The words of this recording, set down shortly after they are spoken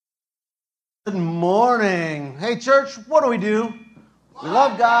Good morning. Hey, church, what do? We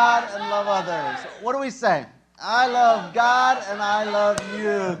love God and love others. What do we say? I love God and I love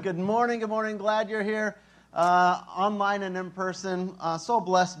you. Good morning, good morning. Glad you're here online and in person. So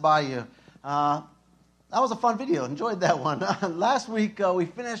blessed by you. That was a fun video. Enjoyed that one. Last week, we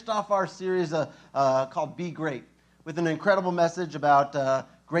finished off our series called Be Great with an incredible message about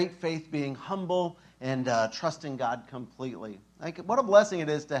great faith being humble and trusting God completely. What a blessing it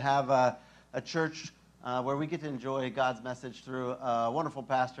is to have a church where we get to enjoy God's message through wonderful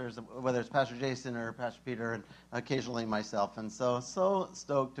pastors, whether it's Pastor Jason or Pastor Peter, and occasionally myself. And so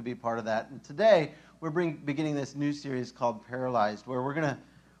stoked to be part of that. And today, we're beginning this new series called Paralyzed, where we're going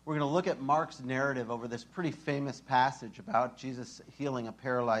to look at Mark's narrative over this pretty famous passage about Jesus healing a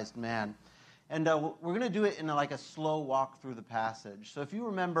paralyzed man. And we're going to do it in a slow walk through the passage. So if you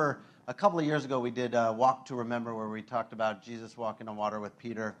remember, a couple of years ago, we did Walk to Remember, where we talked about Jesus walking on water with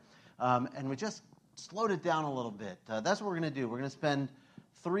Peter. And we just slowed it down a little bit. That's what we're going to do. We're going to spend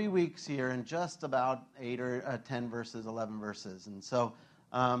 3 weeks here in just about 8 or 10 verses, 11 verses. And so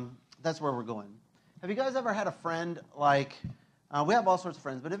that's where we're going. Have you guys ever had a friend we have all sorts of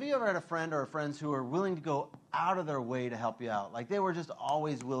friends, but have you ever had a friend or friends who are willing to go out of their way to help you out? Like they were just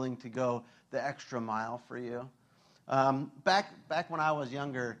always willing to go the extra mile for you? Back when I was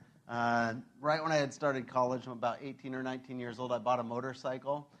younger, right when I had started college, I'm about 18 or 19 years old, I bought a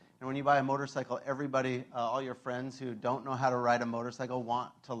motorcycle. And when you buy a motorcycle, everybody, all your friends who don't know how to ride a motorcycle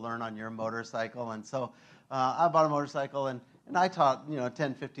want to learn on your motorcycle. And so I bought a motorcycle, and I taught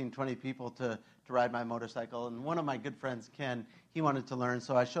 10, 15, 20 people to ride my motorcycle. And one of my good friends, Ken, he wanted to learn,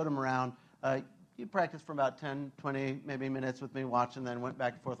 so I showed him around. He practiced for about 10, 20, maybe minutes with me watching, then went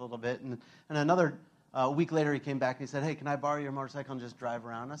back and forth a little bit. And another week later, he came back and he said, "Hey, can I borrow your motorcycle and just drive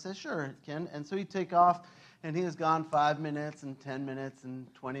around?" And I said, "Sure, Ken." And so he'd take off. And he was gone 5 minutes and 10 minutes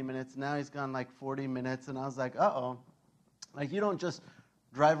and 20 minutes. Now he's gone 40 minutes. And I was like, uh-oh. You don't just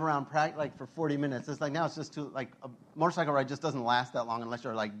drive around for 40 minutes. It's now it's just a motorcycle ride just doesn't last that long unless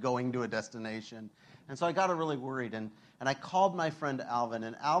you're going to a destination. And so I got really worried. And I called my friend Alvin.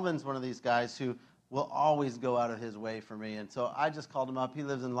 And Alvin's one of these guys who will always go out of his way for me. And so I just called him up. He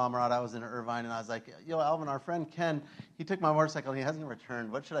lives in La Mirada. I was in Irvine. And I was like, Alvin, our friend Ken, he took my motorcycle and he hasn't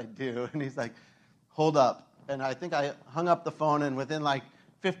returned. What should I do? And he's like, hold up. And I think I hung up the phone, and within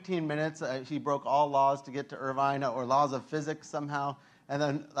 15 minutes, he broke all laws to get to Irvine, or laws of physics somehow. And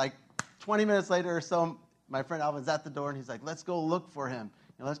then 20 minutes later or so, my friend Alvin's at the door, and he's like, "Let's go look for him.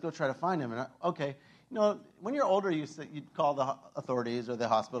 Let's go try to find him." And okay, when you're older, you'd call the authorities or the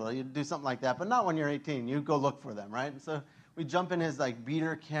hospital. You'd do something like that, but not when you're 18. You go look for them, right? And so we jump in his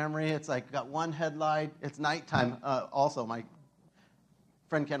beater Camry. It's got one headlight. It's nighttime. Also, my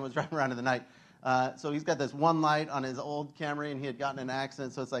friend Ken was driving around in the night. So he's got this one light on his old Camry, and he had gotten in an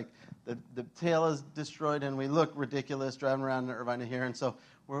accident, so it's the tail is destroyed, and we look ridiculous driving around in Irvine here. And so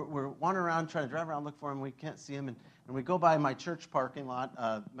we're wandering around trying to drive around, look for him. We can't see him, and we go by my church parking lot.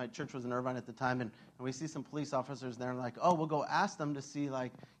 My church was in Irvine at the time, and we see some police officers there, and we'll go ask them to see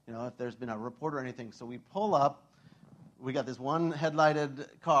if there's been a report or anything. So we pull up. We got this one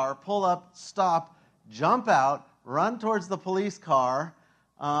headlighted car. Pull up, stop, jump out, run towards the police car.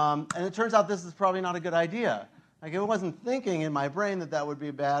 And it turns out this is probably not a good idea. It wasn't thinking in my brain that would be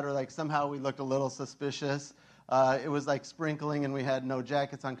bad, or somehow we looked a little suspicious. It was sprinkling, and we had no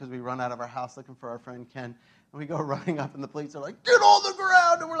jackets on because we run out of our house looking for our friend Ken. And we go running up, and the police are like, "Get on the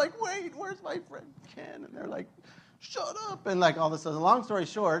ground!" And we're like, "Wait, where's my friend Ken?" And they're like, "Shut up!" And all of a sudden, long story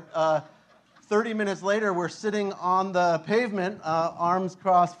short, 30 minutes later, we're sitting on the pavement, arms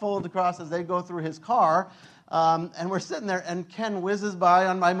crossed, folded across as they go through his car. And we're sitting there, and Ken whizzes by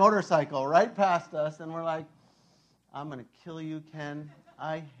on my motorcycle right past us, and we're like, "I'm going to kill you, Ken.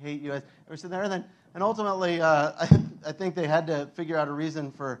 I hate you." We're sitting there, and ultimately, I think they had to figure out a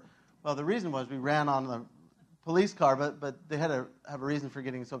reason the reason was we ran on the police car, but they had to have a reason for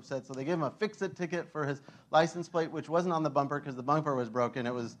getting so upset. So they gave him a fix-it ticket for his license plate, which wasn't on the bumper because the bumper was broken.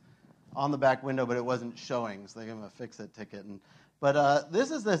 It was on the back window, but it wasn't showing, so they gave him a fix-it ticket. But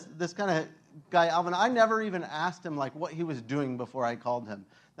this is this kind of guy, Alvin. I never even asked him what he was doing before I called him.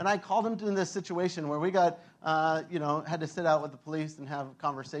 Then I called him to this situation where we got, had to sit out with the police and have a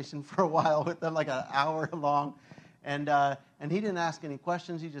conversation for a while with them, an hour long. And he didn't ask any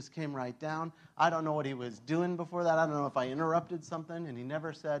questions. He just came right down. I don't know what he was doing before that. I don't know if I interrupted something. And he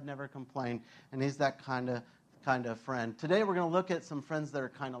never said, never complained. And he's that kind of friend. Today we're going to look at some friends that are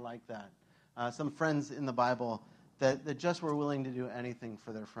kind of like that. Some friends in the Bible that just were willing to do anything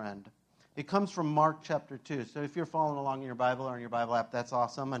for their friend. It comes from Mark chapter 2. So if you're following along in your Bible or in your Bible app, that's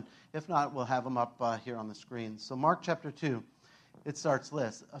awesome. And if not, we'll have them up here on the screen. So Mark chapter 2. it starts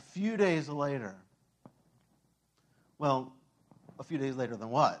this. A few days later. Well, a few days later than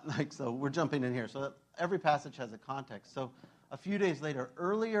what? So we're jumping in here. So every passage has a context. So a few days later,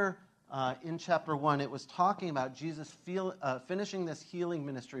 earlier in chapter 1, it was talking about Jesus finishing this healing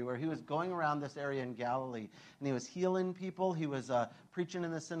ministry where he was going around this area in Galilee, and he was healing people, he was preaching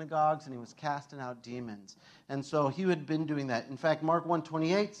in the synagogues, and he was casting out demons. And so he had been doing that. In fact, Mark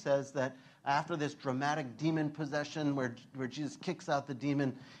 1:28 says that after this dramatic demon possession where Jesus kicks out the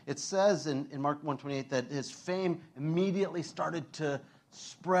demon, it says in Mark 1:28 that his fame immediately started to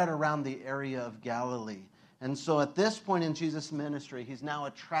spread around the area of Galilee. And so at this point in Jesus' ministry, he's now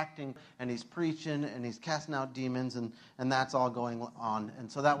attracting, and he's preaching, and he's casting out demons, and that's all going on.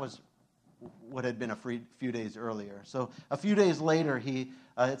 And so that was what had been a few days earlier. So a few days later,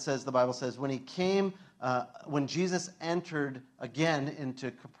 the Bible says, when Jesus entered again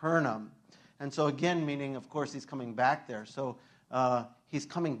into Capernaum. And so again, meaning, of course, he's coming back there. So he's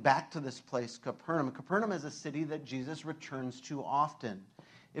coming back to this place, Capernaum. Capernaum is a city that Jesus returns to often.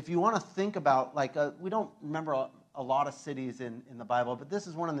 If you want to think about, we don't remember a lot of cities in the Bible, but this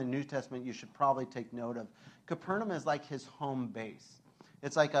is one in the New Testament you should probably take note of. Capernaum is like his home base.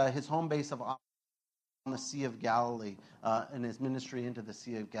 It's like his home base on the Sea of Galilee, and his ministry into the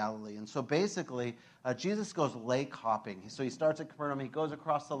Sea of Galilee. And so basically, Jesus goes lake hopping. So he starts at Capernaum, he goes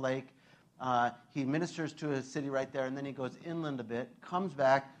across the lake, he ministers to a city right there, and then he goes inland a bit, comes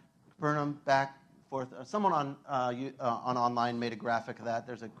back, Capernaum, back, forth. Someone on online made a graphic of that.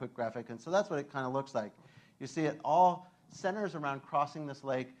 There's a quick graphic, and so that's what it kind of looks like. You see it all centers around crossing this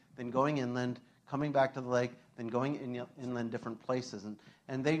lake, then going inland, coming back to the lake, then going inland different places.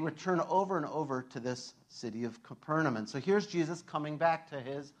 And they return over and over to this city of Capernaum. And so here's Jesus coming back to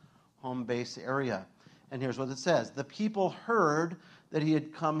his home base area. And here's what it says. The people heard that he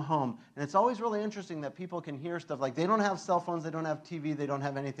had come home. And it's always really interesting that people can hear stuff like they don't have cell phones, they don't have TV, they don't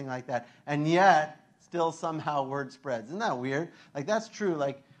have anything like that. And yet, still somehow word spreads. Isn't that weird? That's true.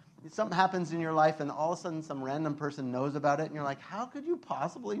 Something happens in your life and all of a sudden some random person knows about it and you're like, how could you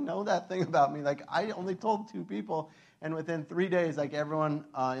possibly know that thing about me? I only told 2 people, and within 3 days, everyone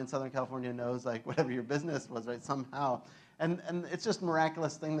in Southern California knows whatever your business was, right, somehow. And it's just a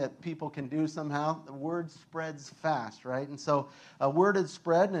miraculous thing that people can do somehow. The word spreads fast, right? And so word had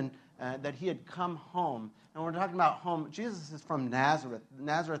spread and that he had come home. And we're talking about home. Jesus is from Nazareth.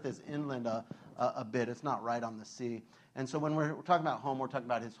 Nazareth is inland a bit. It's not right on the sea. And so when we're talking about home, we're talking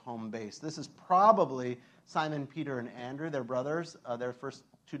about his home base. This is probably Simon, Peter, and Andrew, their brothers, their first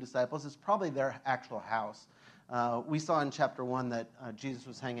 2 disciples. It's probably their actual house. We saw in chapter 1 that Jesus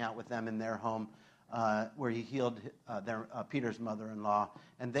was hanging out with them in their home where he healed Peter's mother-in-law.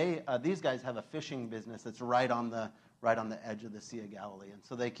 And these guys have a fishing business that's right on the edge of the Sea of Galilee. And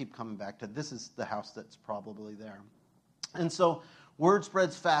so they keep coming back to this is the house that's probably there. And so word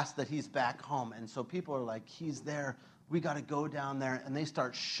spreads fast that he's back home. And so people are like, he's there. We got to go down there. And they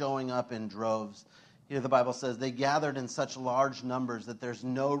start showing up in droves. Here the Bible says they gathered in such large numbers that there's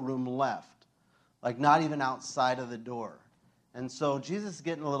no room left, not even outside of the door. And so Jesus is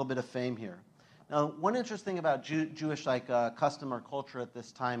getting a little bit of fame here. Now, one interesting thing about Jewish custom or culture at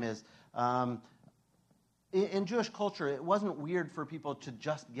this time is in Jewish culture, it wasn't weird for people to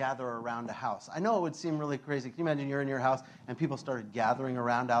just gather around a house. I know it would seem really crazy. Can you imagine you're in your house and people started gathering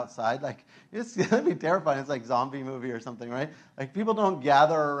around outside? It's going to be terrifying. It's like a zombie movie or something, right? People don't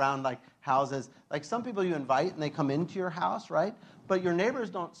gather around houses. Some people you invite and they come into your house, right? But your neighbors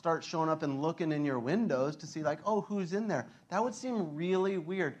don't start showing up and looking in your windows to see who's in there. That would seem really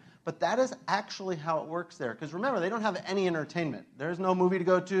weird. But that is actually how it works there. Because remember, they don't have any entertainment. There's no movie to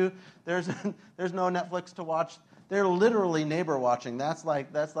go to. There's no Netflix to watch. They're literally neighbor watching. That's like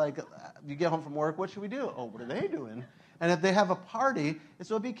you get home from work, what should we do? Oh, what are they doing? And if they have a party,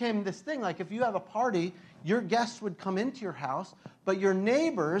 so it became this thing. If you have a party, your guests would come into your house, but your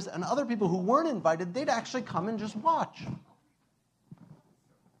neighbors and other people who weren't invited, they'd actually come and just watch.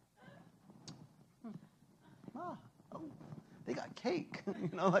 They got cake,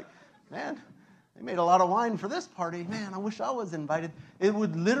 man, they made a lot of wine for this party. Man, I wish I was invited. It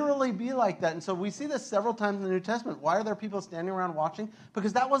would literally be like that. And so we see this several times in the New Testament. Why are there people standing around watching?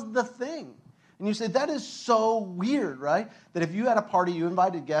 Because that was the thing. And you say, that is so weird, right? That if you had a party, you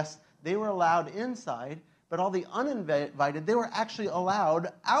invited guests, they were allowed inside, but all the uninvited, they were actually allowed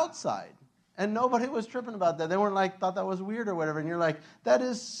outside. And nobody was tripping about that. They weren't thought that was weird or whatever. And you're like, that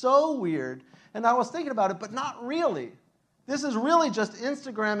is so weird. And I was thinking about it, but not really. This is really just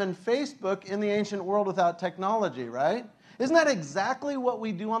Instagram and Facebook in the ancient world without technology, right? Isn't that exactly what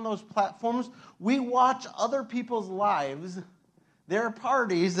we do on those platforms? We watch other people's lives their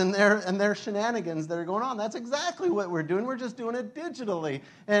parties and their shenanigans that are going on. That's exactly what we're doing. We're just doing it digitally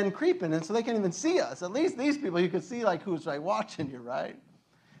and creeping, and so they can't even see us. At least these people, you could see like who's like watching you, right?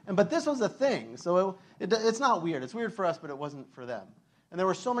 But this was a thing, so it's not weird. It's weird for us, but it wasn't for them. And there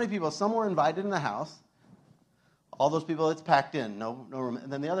were so many people. Some were invited in the house. All those people, it's packed in, no room.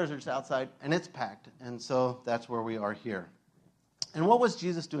 And then the others are just outside, and it's packed. And so that's where we are here. And what was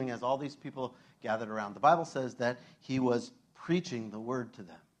Jesus doing as all these people gathered around? The Bible says that he was preaching the word to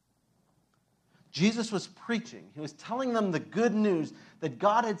them. Jesus was preaching. He was telling them the good news that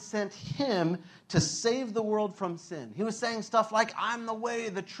God had sent him to save the world from sin. He was saying stuff like, I'm the way,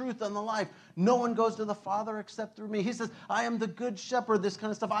 the truth, and the life. No one goes to the Father except through me. He says, I am the good shepherd, this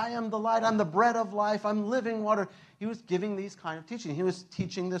kind of stuff. I am the light. I'm the bread of life. I'm living water. He was giving these kind of teaching. He was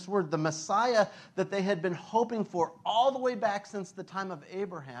teaching this word. The Messiah that they had been hoping for all the way back since the time of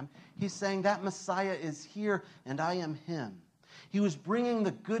Abraham, he's saying that Messiah is here and I am him. He was bringing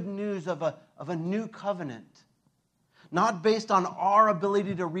the good news of a new covenant, not based on our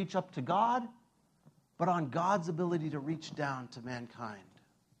ability to reach up to God, but on God's ability to reach down to mankind.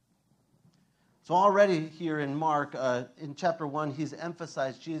 So already here in Mark, in chapter 1, he's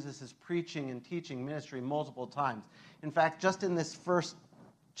emphasized Jesus' preaching and teaching ministry multiple times. In fact, just in this first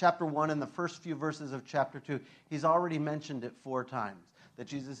chapter 1 and the first few verses of chapter 2, he's already mentioned it 4 times. That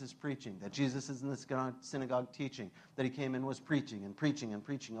Jesus is preaching, that Jesus is in the synagogue teaching, that he came and was preaching and preaching and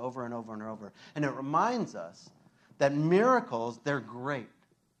preaching over and over and over. And it reminds us that miracles, they're great,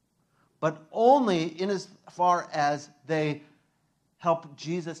 but only in as far as they help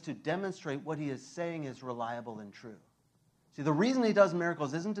Jesus to demonstrate what he is saying is reliable and true. See, the reason he does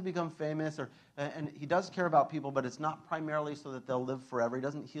miracles isn't to become famous, and he does care about people, but it's not primarily so that they'll live forever. He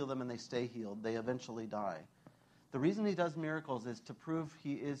doesn't heal them and they stay healed. They eventually die. The reason he does miracles is to prove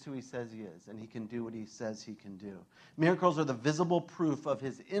he is who he says he is, and he can do what he says he can do. Miracles are the visible proof of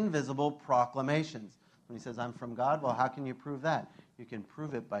his invisible proclamations. When he says, I'm from God, well, how can you prove that? You can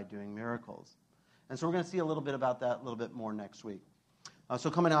prove it by doing miracles. And so we're going to see a little bit about that a little bit more next week. So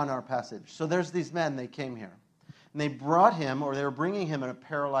coming on our passage. So there's these men, they came here. And they brought him, or they were bringing him, a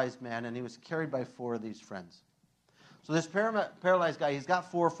paralyzed man, and he was carried by 4 of these friends. So this paralyzed guy, he's got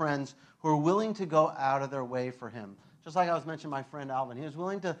 4 friends who are willing to go out of their way for him. Just like I was mentioning my friend Alvin. He was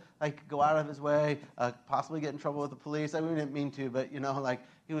willing to go out of his way, possibly get in trouble with the police. I didn't mean to, but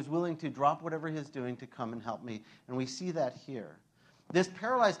he was willing to drop whatever he was doing to come and help me. And we see that here. This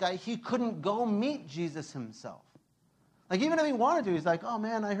paralyzed guy, he couldn't go meet Jesus himself. Even if he wanted to, he's like, oh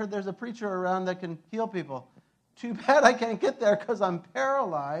man, I heard there's a preacher around that can heal people. Too bad I can't get there because I'm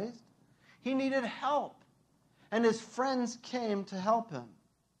paralyzed. He needed help. And his friends came to help him.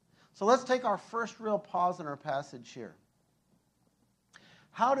 So let's take our first real pause in our passage here.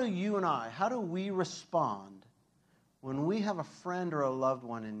 How do you and I, how do we respond when we have a friend or a loved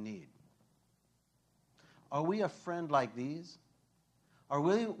one in need? Are we a friend like these? Are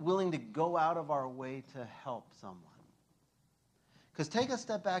we willing to go out of our way to help someone? Because take a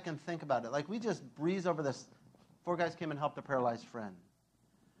step back and think about it. We just breeze over this. 4 guys came and helped a paralyzed friend.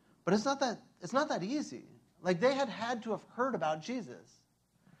 But it's not that easy. They had to have heard about Jesus.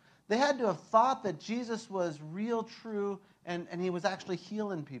 They had to have thought that Jesus was real, true, and he was actually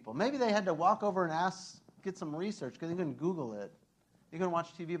healing people. Maybe they had to walk over and get some research, because you couldn't Google it. You couldn't watch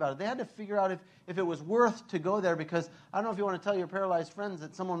TV about it. They had to figure out if it was worth to go there, because I don't know if you want to tell your paralyzed friends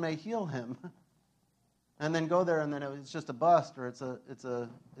that someone may heal him. And then go there, and then it's just a bust, or it's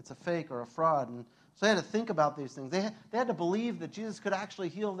a fake or a fraud. And so they had to think about these things. They had to believe that Jesus could actually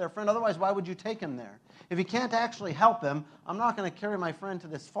heal their friend. Otherwise, why would you take him there? If he can't actually help him, I'm not going to carry my friend to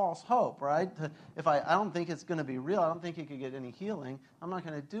this false hope, right? If I don't think it's going to be real, I don't think he could get any healing, I'm not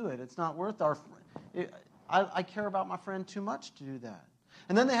going to do it. It's not worth I care about my friend too much to do that.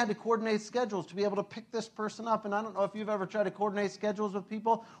 And then they had to coordinate schedules to be able to pick this person up. And I don't know if you've ever tried to coordinate schedules with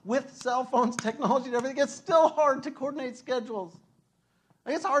people with cell phones, technology, and everything. It's still hard to coordinate schedules.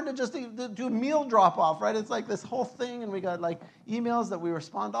 It's hard to just do a meal drop-off, right? It's this whole thing, and we got emails that we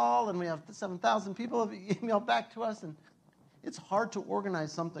respond all, and we have 7,000 people have emailed back to us, and it's hard to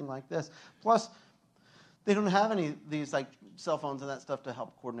organize something like this. Plus, they don't have any of these cell phones and that stuff to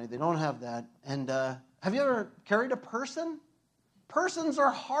help coordinate. They don't have that. And have you ever carried a person? Persons are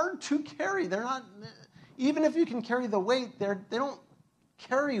hard to carry. They're not, even if you can carry the weight, they don't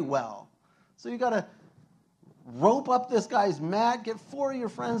carry well. So you got to rope up this guy's mat, get 4 of your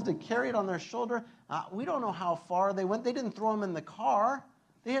friends to carry it on their shoulder. We don't know how far they went. They didn't throw him in the car.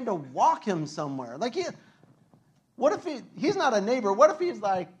 They had to walk him somewhere. What if he's not a neighbor? What if he's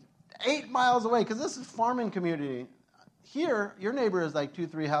 8 miles away? Because this is farming community. Here, your neighbor is 2,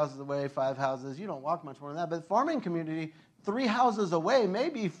 3 houses away, 5 houses. You don't walk much more than that. But farming community, 3 houses away,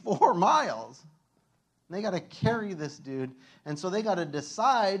 maybe 4 miles. And they got to carry this dude. And so they got to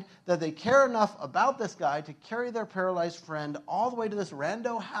decide that they care enough about this guy to carry their paralyzed friend all the way to this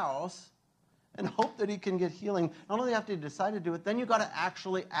rando house and hope that he can get healing. Not only have to decide to do it, then you got to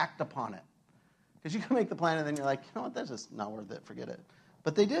actually act upon it. Because you can make the plan and then you're like, you know what, that's just not worth it, forget it.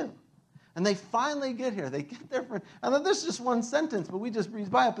 But they do. And they finally get here. They get their friend. And then there's just one sentence, but we just breeze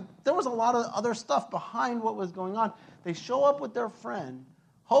by it. But there was a lot of other stuff behind what was going on. They show up with their friend,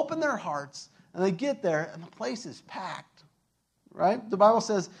 hope in their hearts, and they get there, and the place is packed. Right? The Bible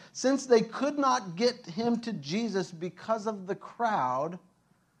says, since they could not get him to Jesus because of the crowd,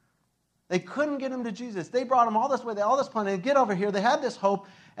 they couldn't get him to Jesus. They brought him all this way, all this planning. They get over here, they had this hope,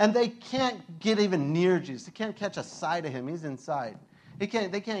 and they can't get even near Jesus. They can't catch a sight of him. He's inside. They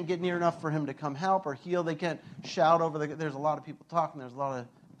can't get near enough for him to come help or heal. They can't shout over. There's a lot of people talking. There's a lot of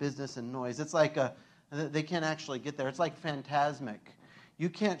business and noise. It's like they can't actually get there. It's like Fantasmic. You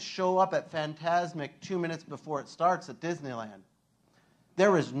can't show up at Fantasmic 2 minutes before it starts at Disneyland.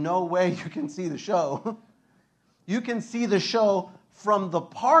 There is no way you can see the show. You can see the show from the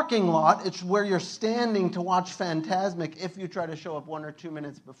parking lot. It's where you're standing to watch Fantasmic if you try to show up 1 or 2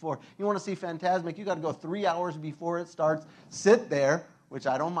 minutes before. You want to see Fantasmic, you got to go 3 hours before it starts. Sit there, which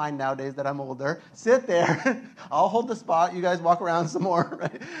I don't mind nowadays that I'm older. Sit there. I'll hold the spot. You guys walk around some more.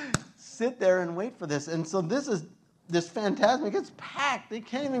 Right? Sit there and wait for this. And so this Fantasmic, it's packed. They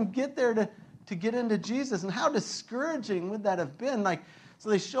can't even get there to get into Jesus. And how discouraging would that have been? So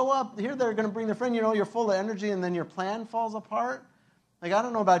they show up. Here they're going to bring their friend. You're full of energy, and then your plan falls apart. I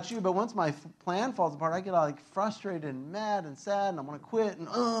don't know about you, but once my plan falls apart, I get all frustrated and mad and sad, and I want to quit.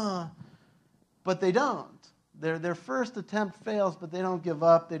 But they don't. Their first attempt fails, but they don't give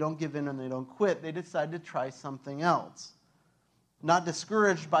up, they don't give in, and they don't quit. They decide to try something else. Not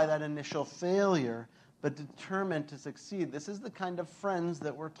discouraged by that initial failure, but determined to succeed. This is the kind of friends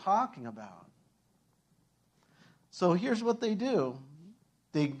that we're talking about. So here's what they do.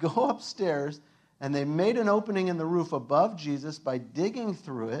 They go upstairs, and they made an opening in the roof above Jesus by digging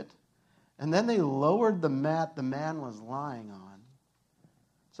through it, and then they lowered the mat the man was lying on.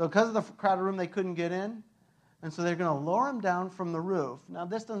 So because of the crowded room, they couldn't get in, and so they're going to lower him down from the roof. Now,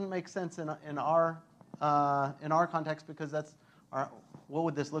 this doesn't make sense in our context, because that's what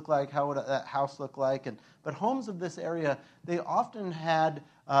would this look like? How would that house look like? But homes of this area, they often had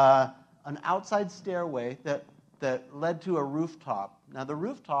an outside stairway that led to a rooftop. Now, the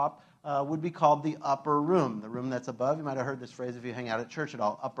rooftop would be called the upper room, the room that's above. You might have heard this phrase if you hang out at church at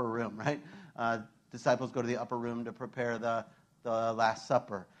all, upper room, right? Disciples go to the upper room to prepare the Last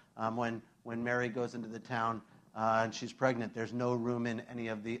Supper. When Mary goes into the town and she's pregnant, there's no room in any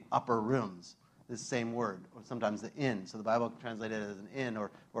of the upper rooms. The same word, or sometimes the inn. So the Bible translated it as an inn or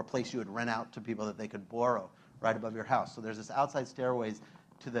a place you would rent out to people that they could borrow right above your house. So there's this outside stairways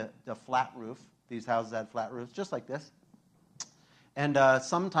to the flat roof. These houses had flat roofs, just like this. And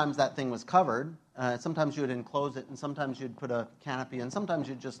sometimes that thing was covered. Sometimes you would enclose it, and sometimes you'd put a canopy, and sometimes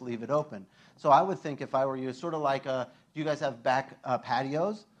you'd just leave it open. So I would think, if I were you, sort of like, do you guys have back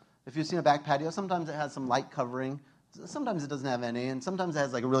patios? If you've seen a back patio, sometimes it has some light covering. Sometimes it doesn't have any, and sometimes it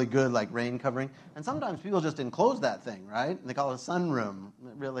has a really good rain covering. And sometimes people just enclose that thing, right? And they call it a sunroom,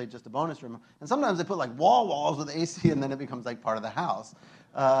 really just a bonus room. And sometimes they put walls with AC, and then it becomes part of the house.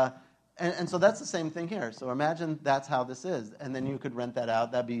 And so that's the same thing here. So imagine that's how this is. And then you could rent that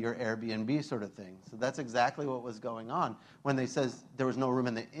out. That'd be your Airbnb sort of thing. So that's exactly what was going on. When they says there was no room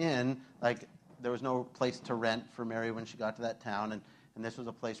in the inn, there was no place to rent for Mary when she got to that town. And this was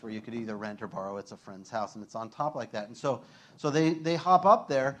a place where you could either rent or borrow. It's a friend's house, and it's on top like that. And so they hop up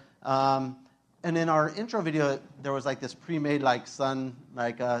there. And in our intro video, there was this pre-made sun,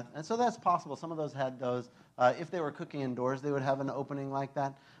 and so that's possible. Some of those had those. If they were cooking indoors, they would have an opening like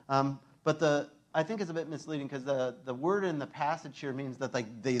that. But I think it's a bit misleading, because the word in the passage here means that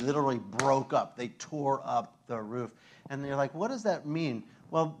they literally broke up. They tore up the roof. And you're like, what does that mean?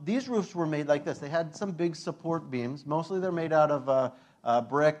 Well, these roofs were made like this. They had some big support beams. Mostly they're made out of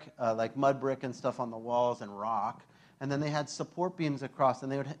brick, like mud brick and stuff on the walls and rock. And then they had support beams across,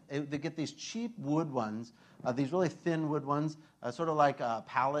 and they get these cheap wood ones, these really thin wood ones, sort of like a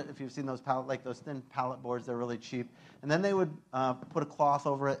pallet. If you've seen those those thin pallet boards, they're really cheap. And then they would put a cloth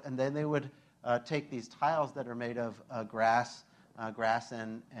over it, and then they would take these tiles that are made of grass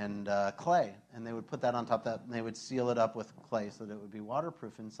and clay, and they would put that on top of that, and they would seal it up with clay so that it would be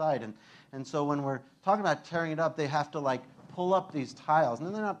waterproof inside. And so when we're talking about tearing it up, they have to pull up these tiles, and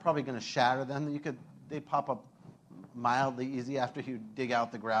then they're not probably going to shatter them. They pop up mildly easy after you dig out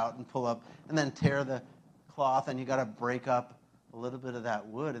the grout and pull up, and then tear the cloth, and you got to break up a little bit of that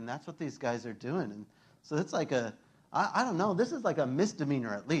wood, and that's what these guys are doing. And so it's like a I don't know. This is like a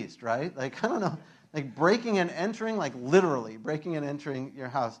misdemeanor at least, right? Like, I don't know. Like breaking and entering, like literally breaking and entering your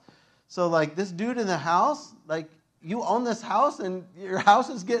house. So like this dude in the house, like you own this house and your house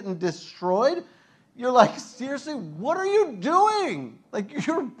is getting destroyed. You're like, seriously, what are you doing? Like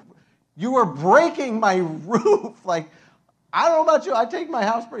you are breaking my roof. Like, I don't know about you. I take my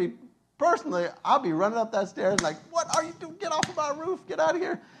house pretty personally. I'll be running up that stairs like, what are you doing? Get off of my roof. Get out of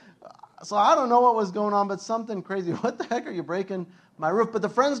here. So I don't know what was going on, but something crazy. What the heck are you breaking my roof? But the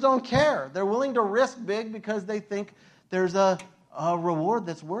friends don't care. They're willing to risk big because they think there's a reward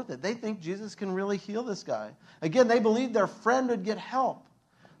that's worth it. They think Jesus can really heal this guy. Again, they believed their friend would get help.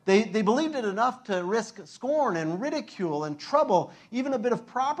 They believed it enough to risk scorn and ridicule and trouble, even a bit of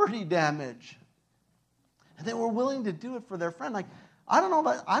property damage. And they were willing to do it for their friend. Like, I don't know,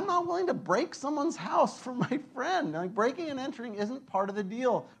 but I'm not willing to break someone's house for my friend. Like, breaking and entering isn't part of the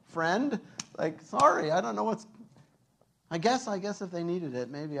deal, friend. Like, sorry, I don't know what's... I guess if they needed it,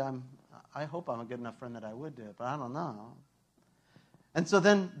 maybe I hope I'm a good enough friend that I would do it, but I don't know. And so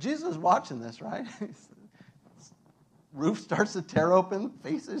then Jesus is watching this, right? Roof starts to tear open,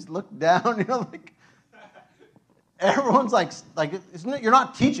 faces look down, like everyone's like you're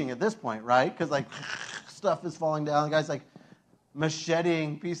not teaching at this point, right? Because like stuff is falling down. The guy's like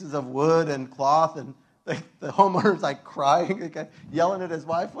macheting pieces of wood and cloth, and the homeowner's like crying, like, yelling at his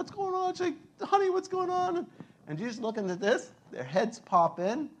wife, "What's going on?" She's like, "Honey, what's going on?" And Jesus looking at this, their heads pop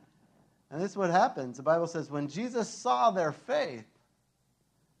in, and this is what happens. The Bible says, when Jesus saw their faith.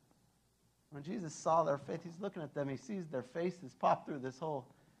 When Jesus saw their faith, he's looking at them. He sees their faces pop through this hole.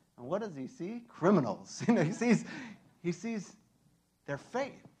 And what does he see? Criminals. He sees their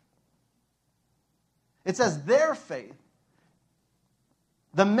faith. It says their faith.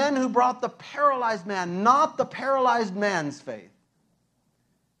 The men who brought the paralyzed man, not the paralyzed man's faith.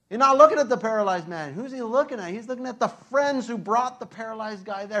 You're not looking at the paralyzed man. Who's he looking at? He's looking at the friends who brought the paralyzed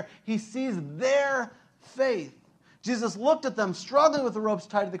guy there. He sees their faith. Jesus looked at them, struggling with the ropes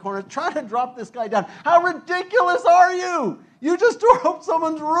tied to the corner, trying to drop this guy down. How ridiculous are you? You just tore up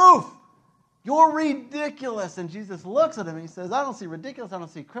someone's roof. You're ridiculous. And Jesus looks at him and he says, I don't see ridiculous, I don't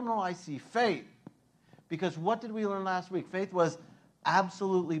see criminal, I see faith. Because what did we learn last week? Faith was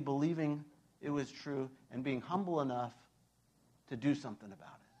absolutely believing it was true and being humble enough to do something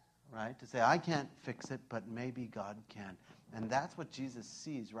about it, right? To say, I can't fix it, but maybe God can. And that's what Jesus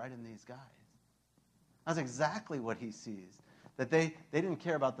sees right in these guys. That's exactly what he sees. That they didn't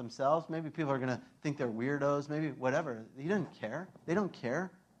care about themselves. Maybe people are going to think they're weirdos. Maybe whatever. He didn't care. They don't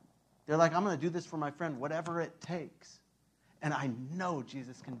care. They're like, I'm going to do this for my friend, whatever it takes. And I know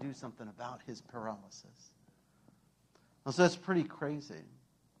Jesus can do something about his paralysis. And so that's pretty crazy.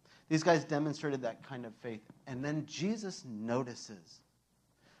 These guys demonstrated that kind of faith. And then Jesus notices.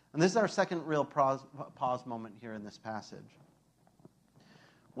 And this is our second real pause moment here in this passage.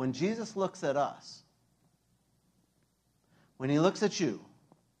 When Jesus looks at us, when he looks at you,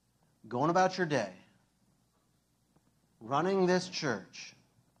 going about your day, running this church,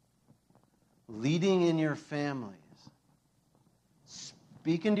 leading in your families,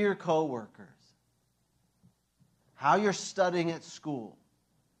 speaking to your coworkers, how you're studying at school,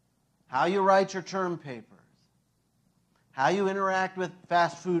 how you write your term papers, how you interact with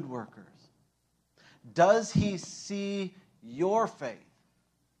fast food workers, does he see your faith?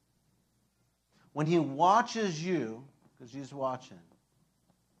 When he watches you, because Jesus is watching,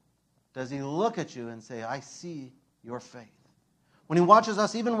 does he look at you and say, I see your faith? When he watches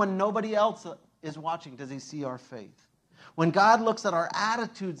us, even when nobody else is watching, does he see our faith? When God looks at our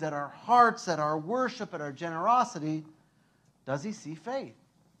attitudes, at our hearts, at our worship, at our generosity, does he see faith?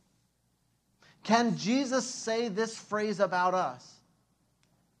 Can Jesus say this phrase about us?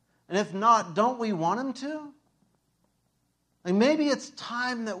 And if not, don't we want him to? Like maybe it's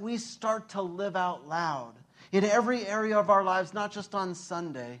time that we start to live out loud in every area of our lives, not just on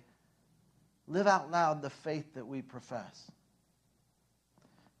Sunday. Live out loud the faith that we profess.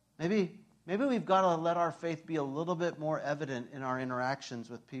 Maybe we've got to let our faith be a little bit more evident in our interactions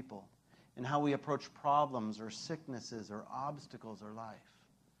with people, in how we approach problems or sicknesses or obstacles or life.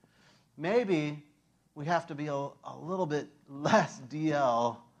 Maybe we have to be a little bit less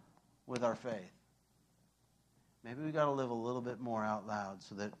DL with our faith. Maybe we've got to live a little bit more out loud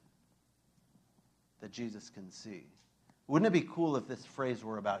so that Jesus can see. Wouldn't it be cool if this phrase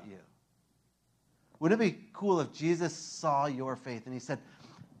were about you? Wouldn't it be cool if Jesus saw your faith and he said,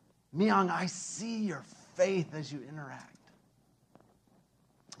 Myung, I see your faith as you interact.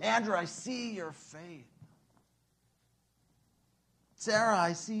 Andrew, I see your faith. Sarah,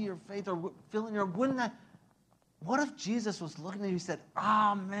 I see your faith. Or filling your, what if Jesus was looking at you and said,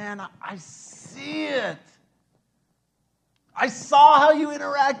 man, I see it. I saw how you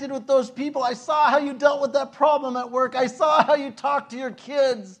interacted with those people. I saw how you dealt with that problem at work. I saw how you talked to your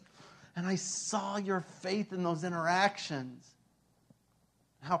kids. And I saw your faith in those interactions.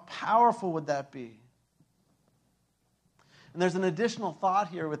 How powerful would that be? And there's an additional thought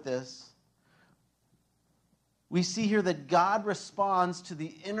here with this. We see here that God responds to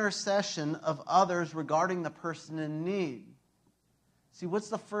the intercession of others regarding the person in need. See, what's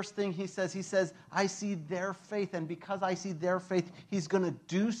the first thing he says? He says, I see their faith, and because I see their faith, he's going to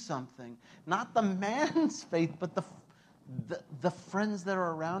do something. Not the man's faith, but the friends that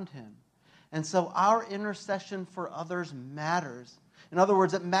are around him. And so our intercession for others matters. In other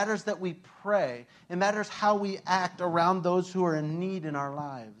words, it matters that we pray. It matters how we act around those who are in need in our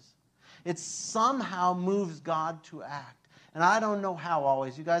lives. It somehow moves God to act. And I don't know how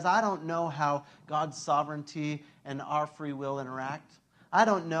always. You guys, I don't know how God's sovereignty and our free will interact. I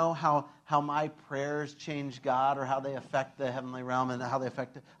don't know how my prayers change God or how they affect the heavenly realm and how they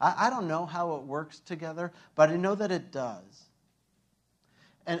affect it. I don't know how it works together, but I know that it does.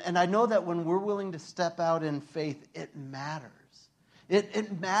 And I know that when we're willing to step out in faith, it matters.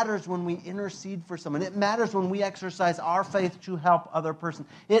 It matters when we intercede for someone. It matters when we exercise our faith to help other person.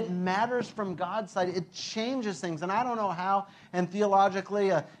 It matters from God's side. It changes things. And I don't know how, and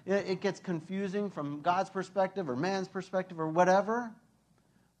theologically it gets confusing from God's perspective or man's perspective or whatever.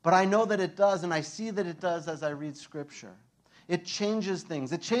 But I know that it does, and I see that it does as I read Scripture. It changes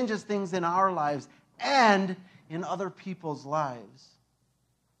things. It changes things in our lives and in other people's lives.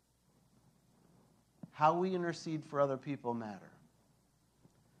 How we intercede for other people matter.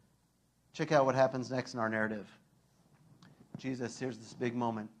 Check out what happens next in our narrative. Jesus, here's this big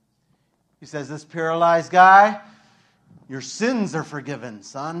moment. He says, this paralyzed guy, your sins are forgiven,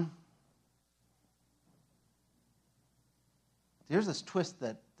 son. Here's this twist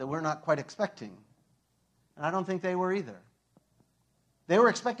that we're not quite expecting. And I don't think they were either. They were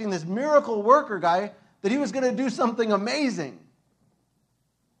expecting this miracle worker guy that he was going to do something amazing.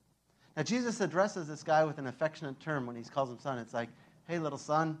 Now, Jesus addresses this guy with an affectionate term when he calls him son. It's like, hey, little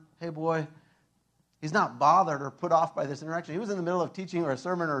son, hey, boy. He's not bothered or put off by this interaction. He was in the middle of teaching or a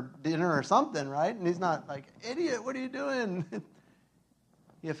sermon or dinner or something, right? And he's not like, idiot, what are you doing?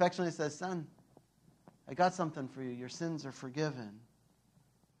 He affectionately says, son, I got something for you. Your sins are forgiven.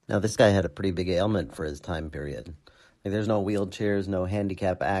 Now, this guy had a pretty big ailment for his time period. Like, there's no wheelchairs, no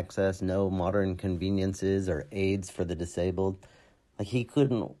handicap access, no modern conveniences or aids for the disabled. Like, he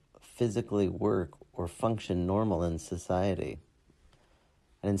couldn't physically work or function normal in society.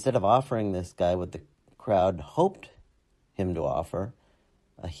 And instead of offering this guy what the crowd hoped him to offer,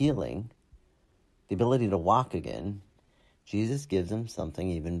 a healing, the ability to walk again, Jesus gives him something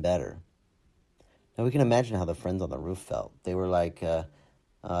even better. Now, we can imagine how the friends on the roof felt. They were like,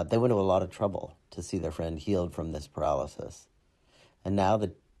 they went to a lot of trouble to see their friend healed from this paralysis. And now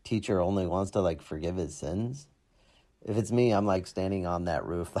the teacher only wants to, forgive his sins. If it's me, I'm, standing on that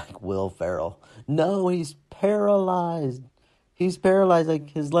roof like Will Ferrell. No, he's paralyzed. He's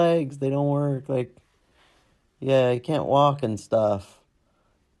paralyzed, his legs, they don't work. He can't walk and stuff.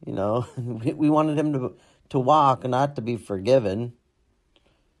 We wanted him to walk and not to be forgiven.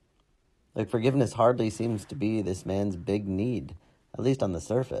 Forgiveness hardly seems to be this man's big need, at least on the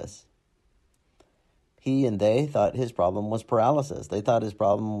surface. He and they thought his problem was paralysis. They thought his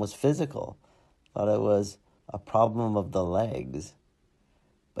problem was physical. Thought it was a problem of the legs.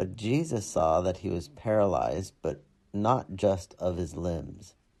 But Jesus saw that he was paralyzed, but not just of his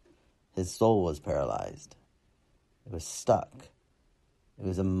limbs. His soul was paralyzed. It was stuck. It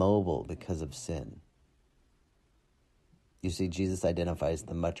was immobile because of sin. You see, Jesus identifies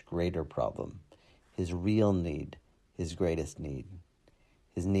the much greater problem, his real need, his greatest need,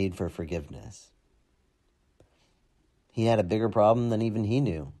 his need for forgiveness. He had a bigger problem than even he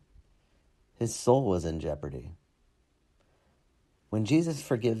knew. His soul was in jeopardy. When Jesus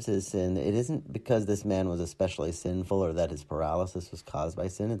forgives his sin, it isn't because this man was especially sinful or that his paralysis was caused by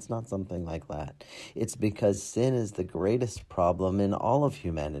sin. It's not something like that. It's because sin is the greatest problem in all of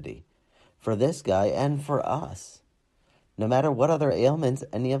humanity, for this guy and for us, no matter what other ailments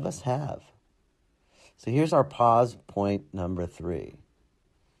any of us have. So here's our pause point number 3.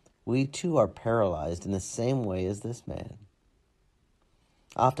 We too are paralyzed in the same way as this man.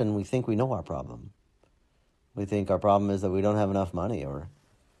 Often we think we know our problem. We think our problem is that we don't have enough money or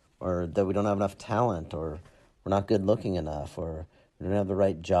that we don't have enough talent or we're not good looking enough or we don't have the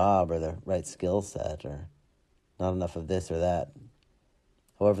right job or the right skill set or not enough of this or that.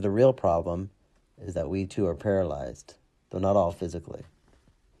 However, the real problem is that we too are paralyzed, though not all physically.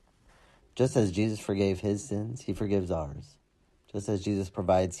 Just as Jesus forgave his sins, he forgives ours. Just as Jesus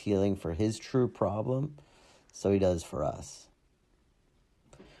provides healing for his true problem, so he does for us.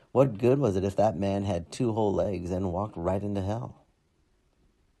 What good was it if that man had 2 whole legs and walked right into hell?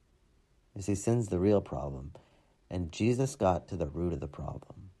 You see, sin's the real problem, and Jesus got to the root of the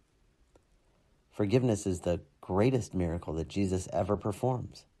problem. Forgiveness is the greatest miracle that Jesus ever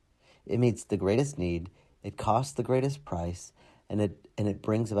performs. It meets the greatest need, it costs the greatest price, and it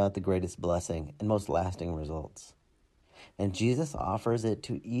brings about the greatest blessing and most lasting results. And Jesus offers it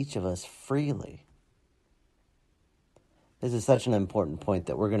to each of us freely. This is such an important point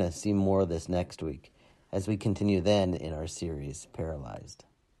that we're going to see more of this next week as we continue then in our series, Paralyzed.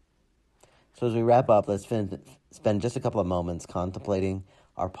 So as we wrap up, let's spend just a couple of moments contemplating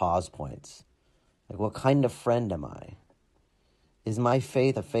our pause points. Like, what kind of friend am I? Is my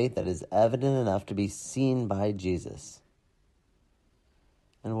faith a faith that is evident enough to be seen by Jesus?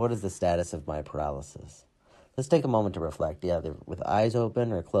 And what is the status of my paralysis? Let's take a moment to reflect, either with eyes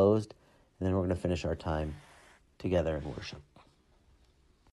open or closed, and then we're going to finish our time together in worship.